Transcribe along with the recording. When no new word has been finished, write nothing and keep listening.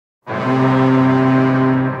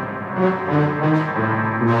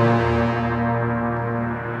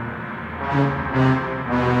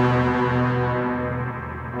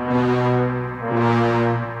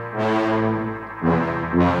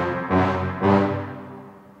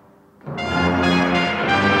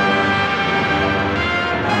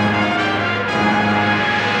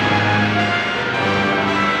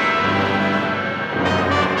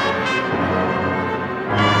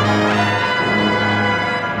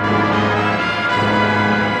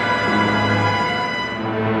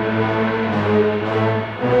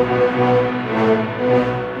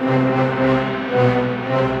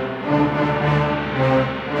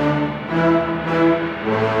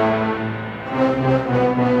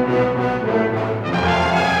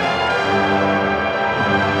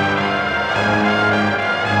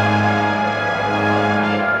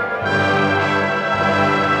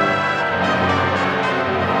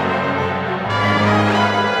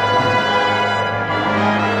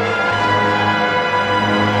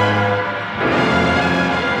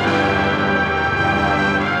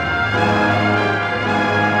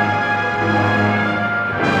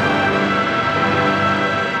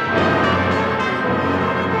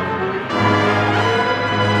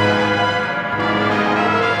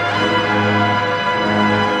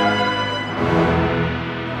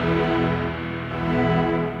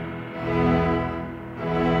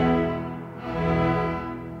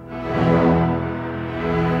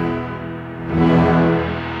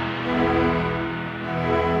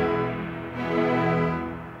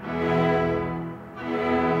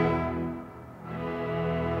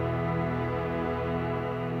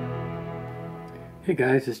Hey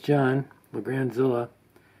guys, it's John, LeGrandzilla,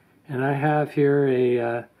 and I have here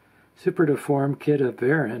a super deformed kit of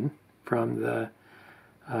Varan from the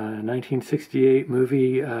 1968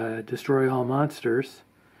 movie Destroy All Monsters.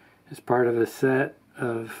 It's part of a set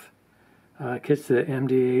of kits that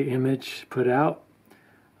MDA Image put out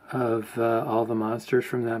of all the monsters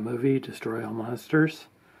from that movie, Destroy All Monsters.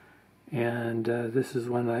 And this is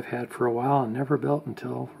one I've had for a while and never built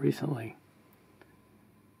until recently.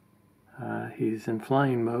 He's in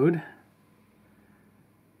flying mode,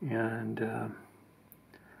 and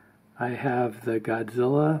I have the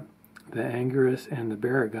Godzilla, the Anguirus, and the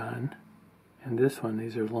Baragon, and this one.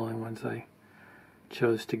 These are the only ones I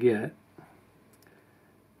chose to get.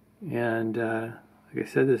 And like I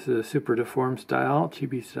said, this is a super deformed style,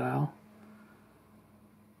 chibi style.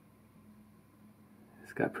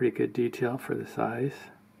 It's got pretty good detail for the size.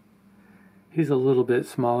 He's a little bit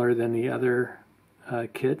smaller than the other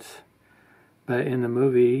kits. But in the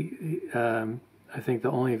movie, I think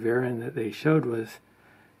the only Varan that they showed was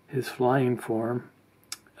his flying form,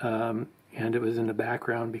 and it was in the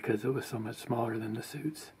background because it was so much smaller than the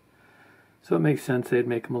suits. So it makes sense they'd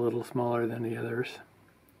make him a little smaller than the others,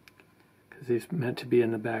 because he's meant to be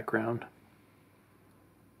in the background.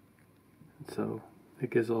 So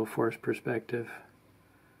it gives a little forced perspective.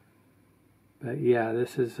 But yeah,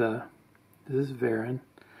 this is Varan.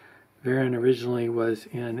 Varan originally was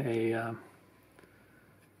in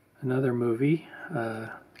another movie,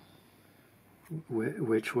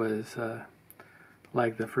 which was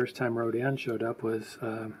like the first time Rodan showed up was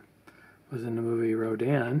in the movie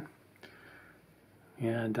Rodan,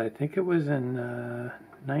 and I think it was in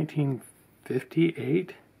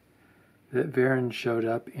 1958 that Varan showed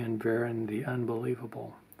up in Varan the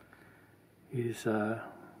Unbelievable. He's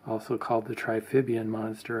also called the Triphibian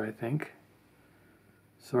monster, I think.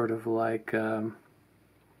 Sort of like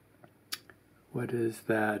what is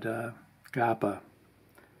that? Gappa.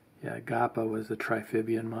 Yeah, Gappa was a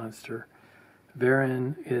Triphibian monster.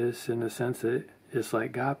 Varan is, in the sense that it's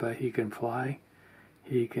like Gappa. He can fly,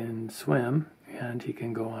 he can swim, and he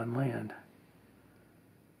can go on land.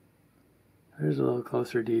 There's a little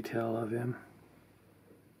closer detail of him.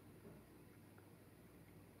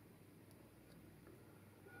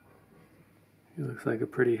 He looks like a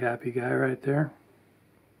pretty happy guy right there.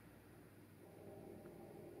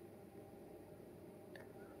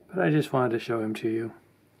 But I just wanted to show him to you.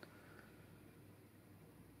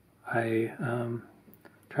 I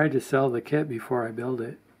tried to sell the kit before I built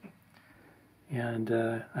it, and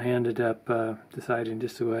I ended up deciding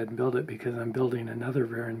just to go ahead and build it because I'm building another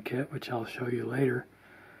Varan kit, which I'll show you later,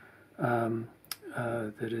 that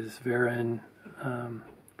is Varan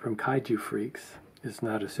from Kaiju Freaks. It's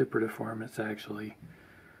not a super deform, it's actually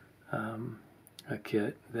a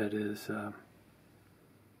kit that is a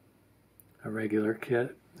regular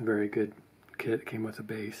kit. A very good kit. Came with a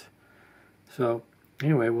base. So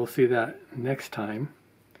anyway, we'll see that next time.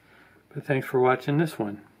 But thanks for watching this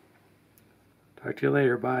one. Talk to you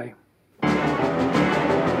later. Bye.